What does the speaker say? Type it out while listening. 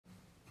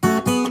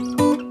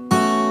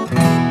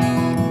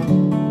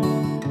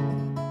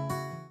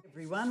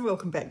everyone,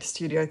 welcome back to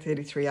Studio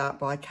 33 Art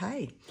by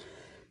Kay.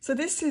 So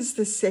this is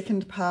the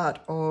second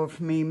part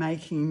of me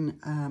making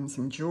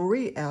some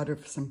jewellery out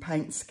of some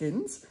paint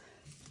skins.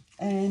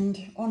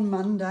 And on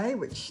Monday,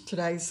 which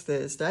today's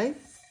Thursday,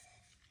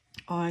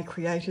 I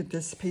created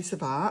this piece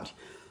of art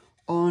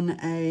on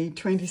a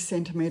 20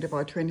 centimetre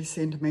by 20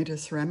 centimetre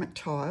ceramic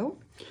tile.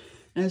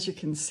 And as you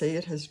can see,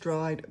 it has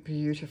dried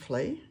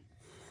beautifully.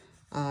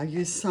 I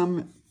used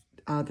some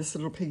this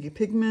little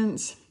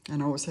pigments,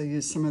 and I also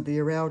used some of the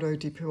Eraldo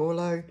di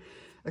Paolo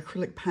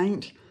acrylic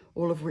paint,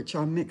 all of which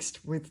I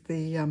mixed with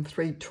the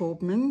 3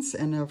 Taubmans,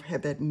 and I've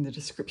had that in the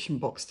description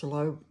box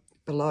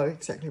below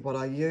exactly what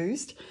I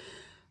used.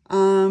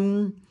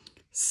 So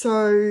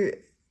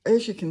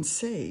as you can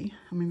see,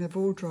 I mean, they've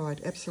all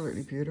dried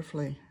absolutely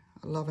beautifully.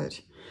 I love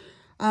it.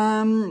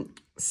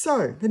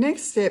 So the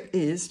next step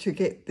is to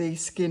get the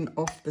skin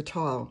off the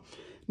tile.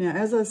 Now,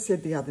 as I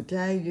said the other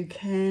day, you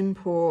can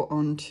pour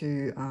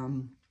onto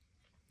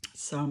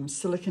some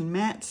silicone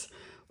mats,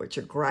 which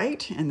are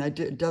great, and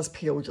it does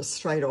peel just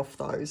straight off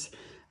those.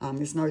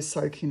 There's no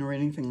soaking or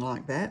anything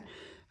like that.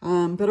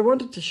 But I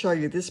wanted to show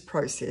you this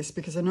process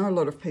because I know a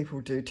lot of people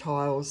do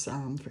tiles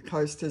for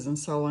coasters and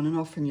so on, and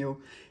often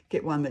you'll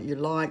get one that you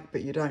like,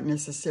 but you don't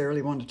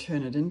necessarily want to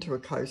turn it into a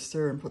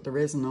coaster and put the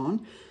resin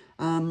on.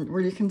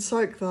 Well, you can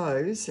soak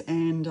those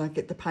and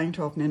get the paint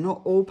off. Now,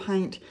 not all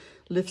paint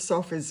lifts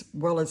off as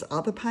well as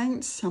other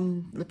paints.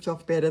 Some lift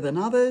off better than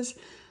others.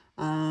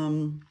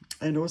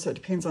 And also it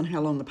depends on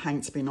how long the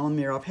paint's been on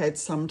there. I've had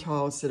some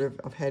tiles that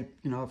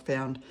I've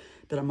found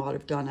that I might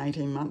have done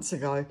 18 months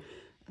ago.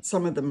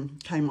 Some of them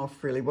came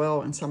off really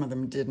well and some of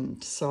them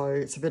didn't. So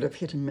it's a bit of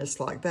hit and miss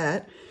like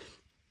that.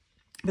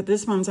 But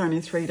this one's only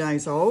 3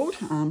 days old.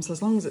 So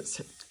as long as it's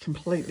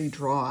completely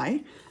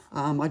dry,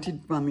 I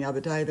did one the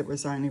other day that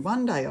was only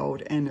 1 day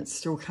old and it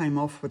still came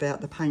off without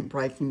the paint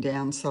breaking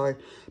down. So,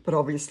 but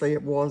obviously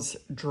it was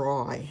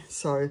dry.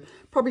 So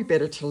probably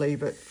better to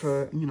leave it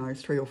for,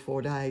 3 or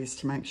 4 days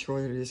to make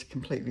sure that it is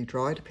completely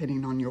dry,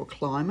 depending on your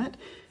climate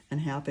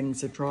and how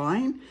things are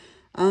drying.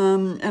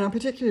 And I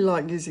particularly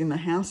like using the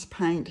house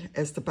paint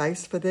as the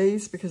base for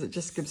these because it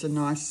just gives a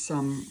nice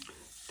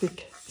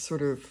thick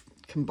sort of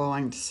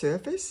combined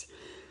surface.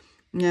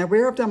 Now,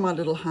 where I've done my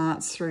little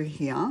hearts through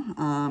here,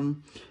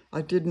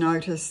 I did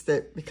notice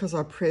that because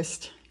I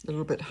pressed a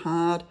little bit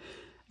hard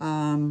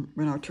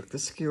when I took the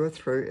skewer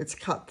through, it's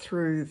cut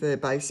through the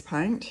base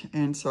paint,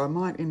 and so I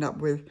might end up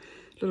with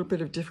a little bit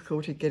of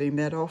difficulty getting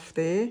that off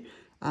there.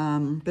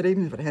 But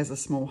even if it has a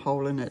small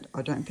hole in it,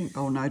 I don't think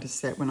I'll notice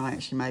that when I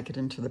actually make it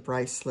into the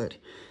bracelet.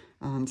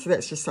 So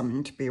that's just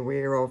something to be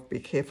aware of. Be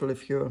careful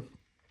if you're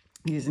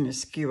using a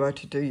skewer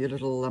to do your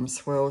little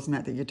swirls and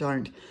that you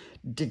don't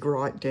dig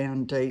right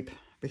down deep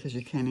because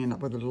you can end up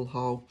with a little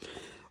hole.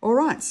 All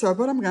right, so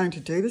what I'm going to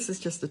do, this is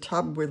just a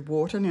tub with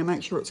water. Now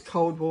make sure it's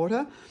cold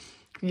water.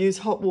 If you use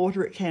hot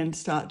water, it can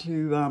start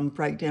to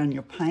break down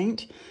your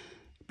paint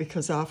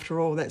because after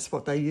all, that's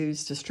what they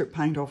use to strip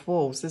paint off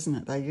walls, isn't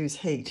it? They use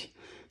heat.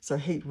 So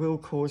heat will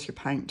cause your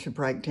paint to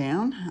break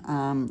down.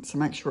 So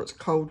make sure it's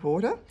cold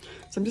water.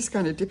 So I'm just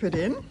going to dip it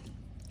in,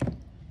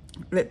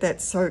 let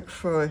that soak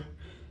for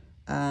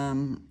a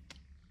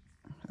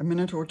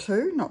minute or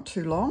two, not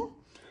too long.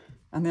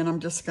 And then I'm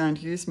just going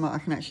to use I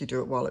can actually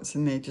do it while it's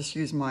in there, just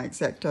use my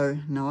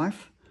X-Acto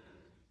knife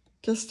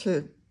just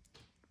to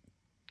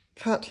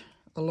cut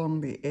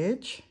along the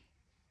edge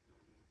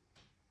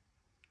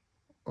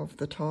of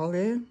the tile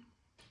there. And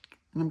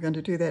I'm going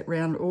to do that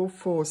round all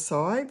 4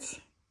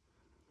 sides.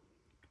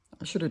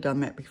 I should have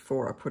done that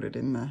before I put it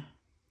in the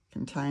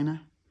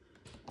container,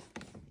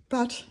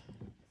 but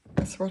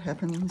that's what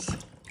happens.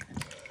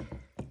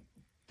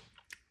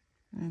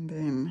 And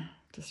then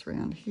just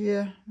round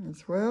here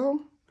as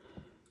well.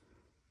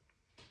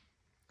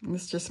 And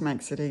this just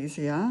makes it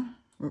easier,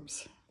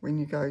 when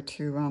you go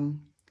to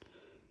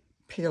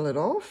peel it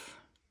off.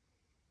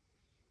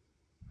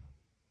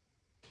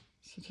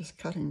 So just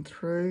cutting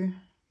through,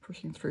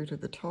 pushing through to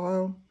the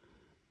tile.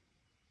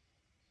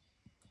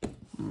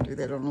 I'll do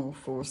that on all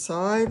 4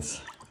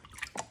 sides.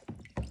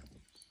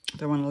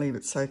 Don't want to leave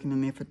it soaking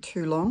in there for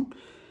too long.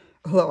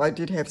 Although I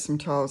did have some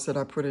tiles that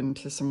I put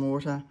into some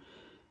water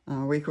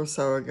a week or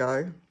so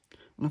ago,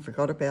 and I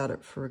forgot about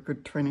it for a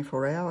good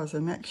 24 hours,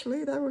 and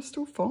actually they were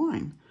still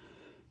fine.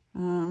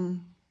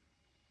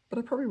 But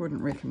I probably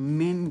wouldn't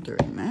recommend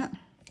doing that.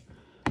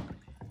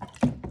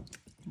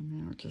 And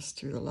now I'll just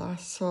do the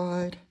last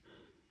side.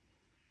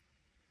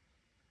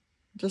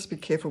 Just be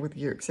careful with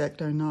your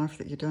X-Acto knife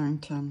that you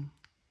don't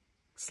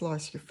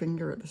slice your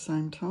finger at the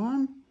same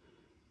time.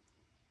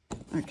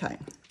 Okay,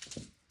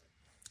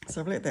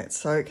 so I've let that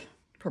soak,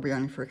 probably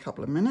only for a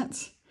couple of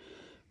minutes.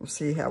 We'll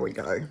see how we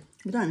go.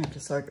 You don't have to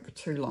soak it for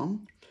too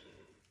long.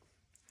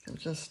 So I'll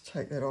just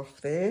take that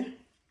off there.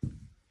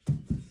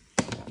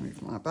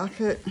 Move my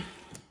bucket.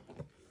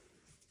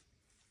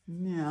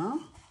 Now,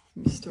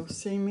 you still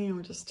see me? I'll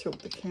just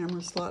tilt the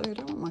camera slightly. I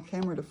don't want my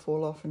camera to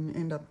fall off and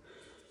end up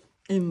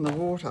in the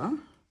water.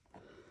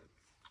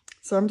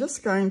 So I'm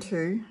just going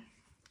to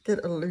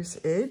get a loose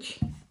edge,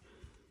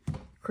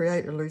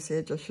 create a loose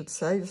edge, I should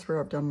say, just where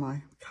I've done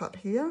my cut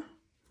here.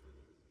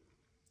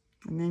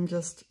 And then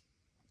just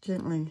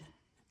gently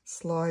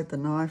slide the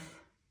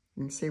knife.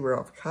 You can see where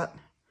I've cut,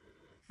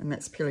 and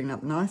that's peeling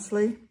up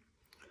nicely.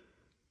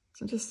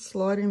 So just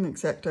sliding the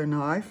X-Acto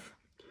knife,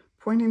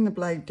 pointing the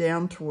blade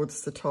down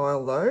towards the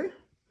tile though,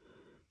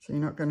 so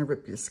you're not going to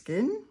rip your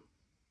skin.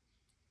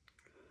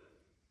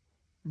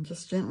 And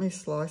just gently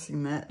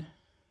slicing that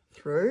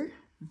through,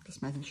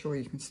 just making sure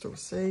you can still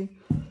see.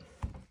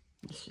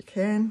 Yes, you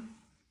can.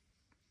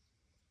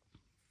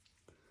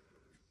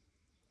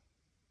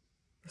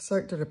 If I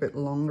soaked it a bit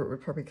longer, it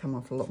would probably come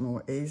off a lot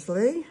more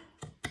easily.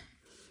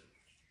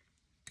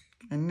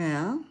 And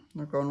now,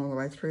 I've gone all the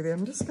way through there,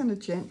 I'm just going to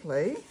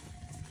gently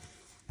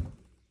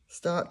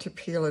start to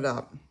peel it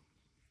up.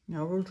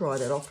 Now, we'll dry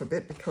that off a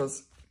bit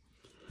because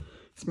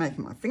it's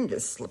making my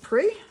fingers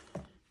slippery.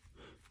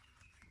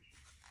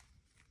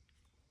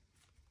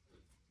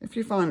 If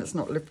you find it's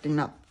not lifting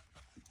up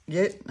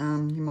yet,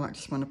 you might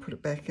just want to put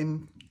it back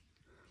in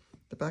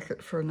the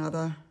bucket for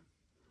another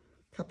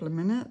couple of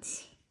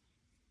minutes.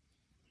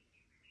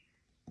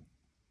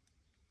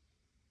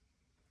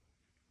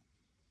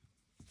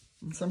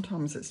 And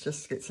sometimes it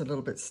just gets a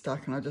little bit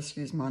stuck, and I just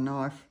use my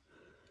knife,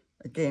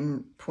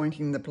 again,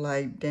 pointing the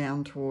blade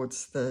down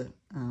towards the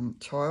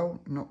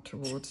tile, not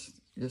towards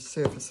the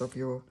surface of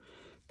your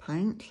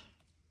paint.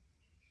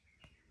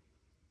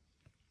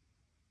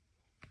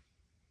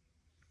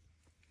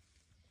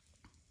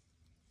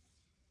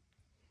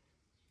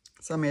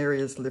 Some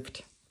areas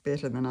lift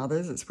better than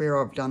others. It's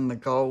where I've done the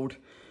gold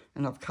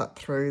and I've cut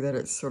through that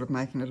it's sort of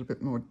making it a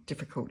bit more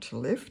difficult to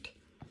lift.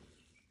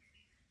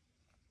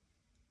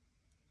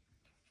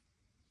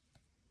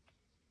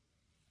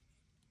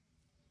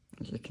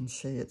 As you can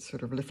see, it's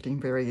sort of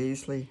lifting very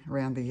easily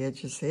around the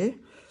edges there.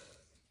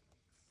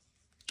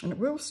 And it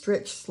will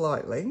stretch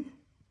slightly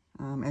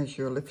as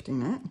you're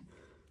lifting it,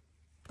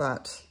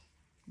 but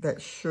that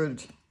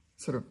should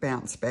sort of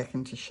bounce back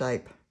into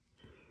shape.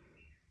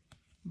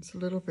 It's a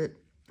little bit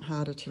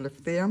harder to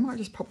lift there. I might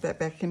just pop that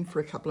back in for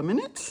a couple of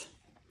minutes.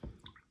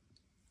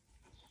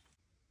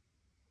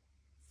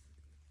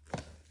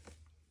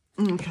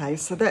 Okay,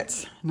 so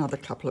that's another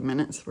couple of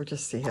minutes. We'll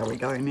just see how we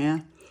go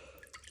now.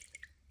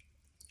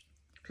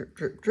 Drip,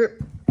 drip,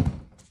 drip.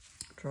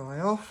 Dry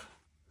off.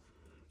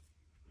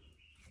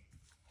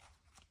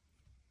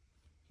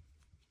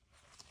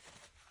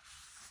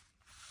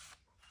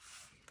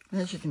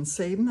 As you can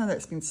see, even though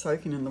that's been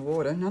soaking in the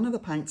water, none of the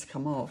paint's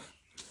come off.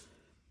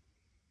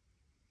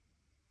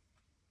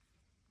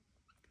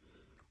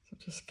 So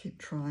just keep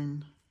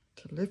trying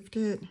to lift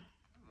it.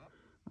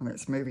 And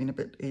it's moving a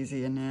bit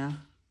easier now.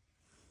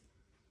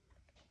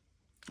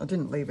 I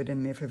didn't leave it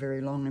in there for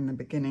very long in the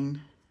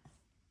beginning.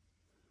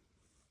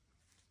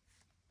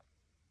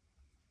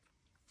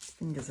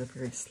 Fingers are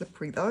very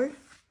slippery though.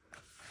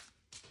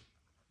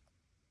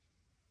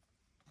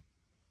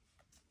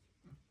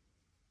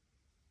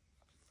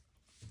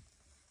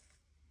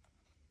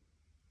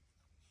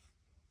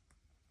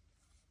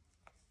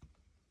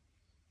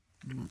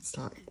 And let's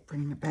start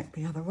bringing it back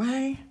the other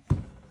way.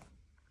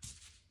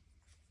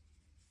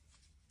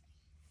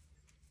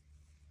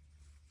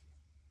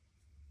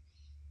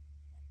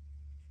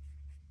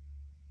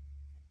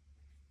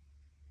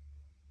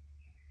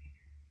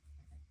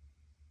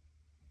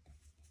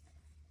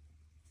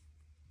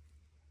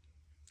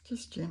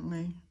 Just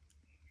gently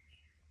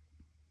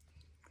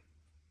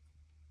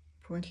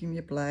pointing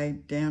your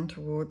blade down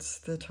towards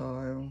the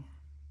tile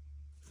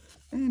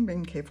and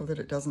being careful that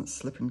it doesn't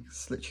slip and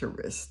slit your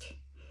wrist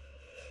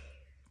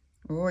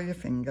or your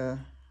finger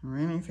or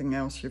anything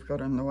else you've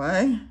got in the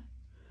way.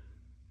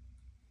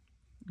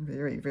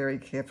 Very, very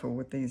careful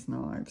with these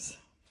knives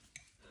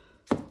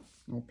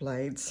or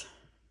blades.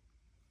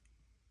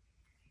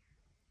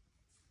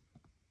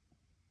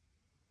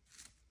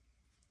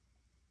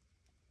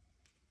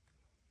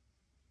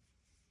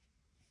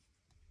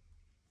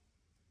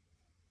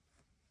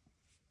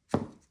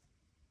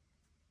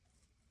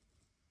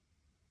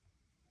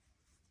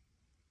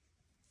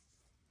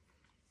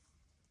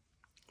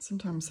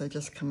 Sometimes they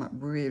just come up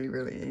really,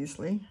 really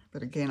easily.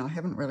 But again, I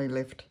haven't really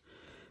left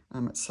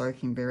it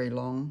soaking very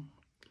long.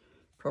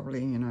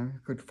 Probably, you know, a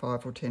good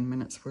 5 or 10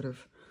 minutes would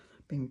have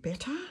been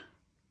better.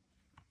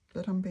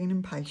 But I'm being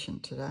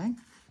impatient today.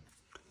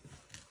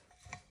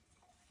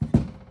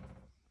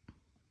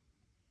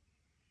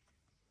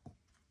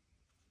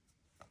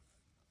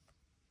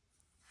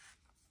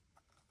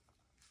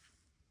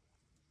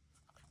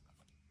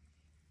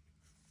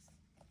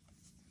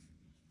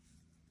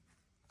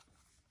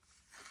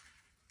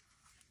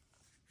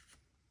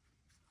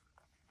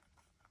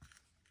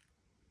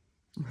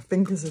 My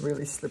fingers are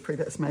really slippery,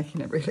 that's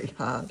making it really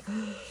hard.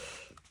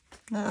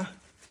 You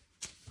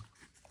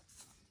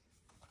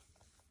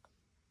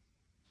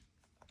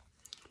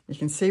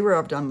can see where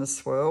I've done the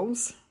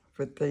swirls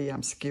with the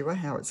skewer,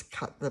 how it's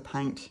cut the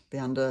paint, the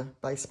under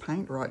base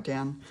paint right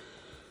down.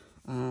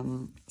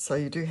 So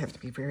you do have to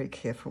be very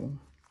careful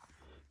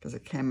because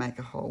it can make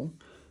a hole.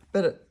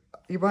 But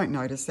you won't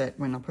notice that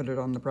when I put it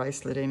on the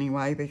bracelet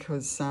anyway,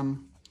 because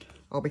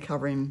I'll be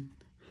covering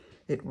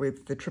it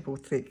with the triple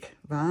thick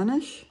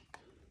varnish.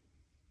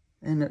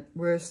 And at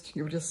worst,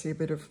 you'll just see a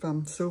bit of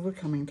silver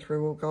coming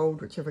through, or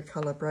gold, whichever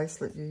colour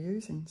bracelet you're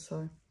using.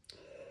 So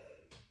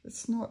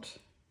it's not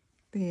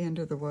the end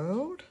of the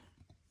world.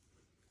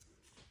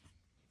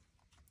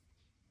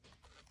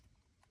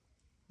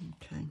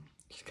 Okay,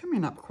 she's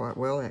coming up quite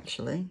well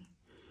actually.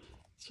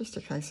 It's just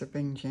a case of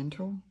being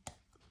gentle.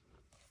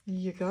 There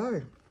you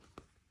go.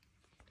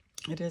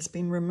 It has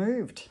been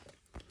removed.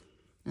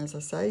 As I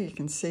say, you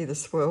can see the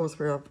swirls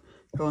where I've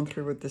gone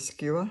through with the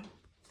skewer.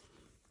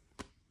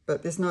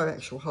 But there's no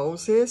actual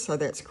holes there, so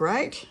that's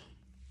great.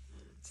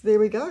 So there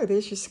we go,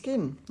 there's your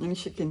skin. And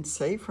as you can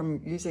see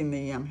from using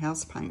the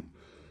house paint,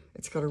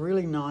 it's got a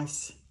really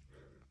nice,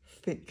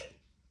 thick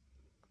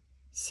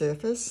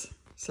surface.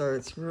 So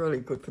it's really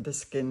good for the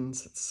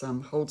skins.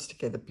 It holds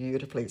together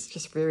beautifully. It's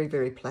just very,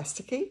 very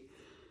plasticky.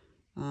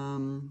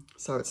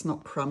 So it's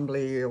not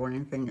crumbly or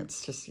anything.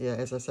 It's just, yeah,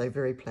 as I say,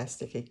 very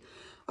plasticky.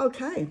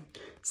 Okay,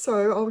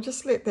 so I'll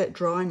just let that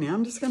dry now.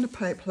 I'm just going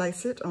to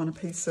place it on a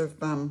piece of,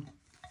 in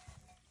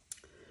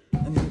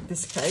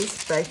this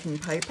case, baking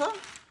paper.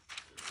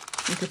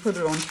 You could put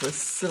it onto a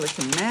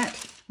silicone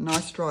mat,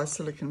 nice dry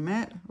silicone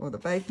mat, or the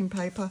baking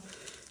paper.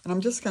 And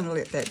I'm just going to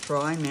let that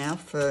dry now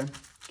for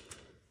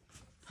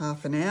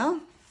half an hour.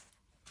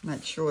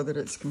 Make sure that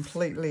it's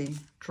completely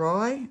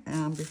dry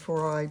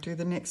before I do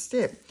the next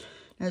step.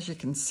 As you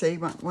can see,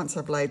 once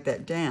I've laid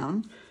that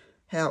down,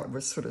 how it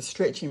was sort of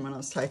stretching when I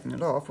was taking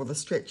it off, well, the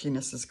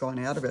stretchiness has gone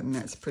out of it, and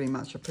that's pretty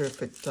much a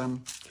perfect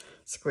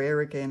square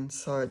again,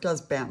 so it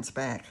does bounce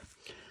back.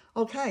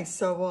 Okay,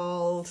 so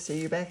I'll see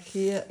you back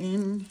here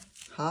in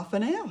half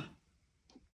an hour.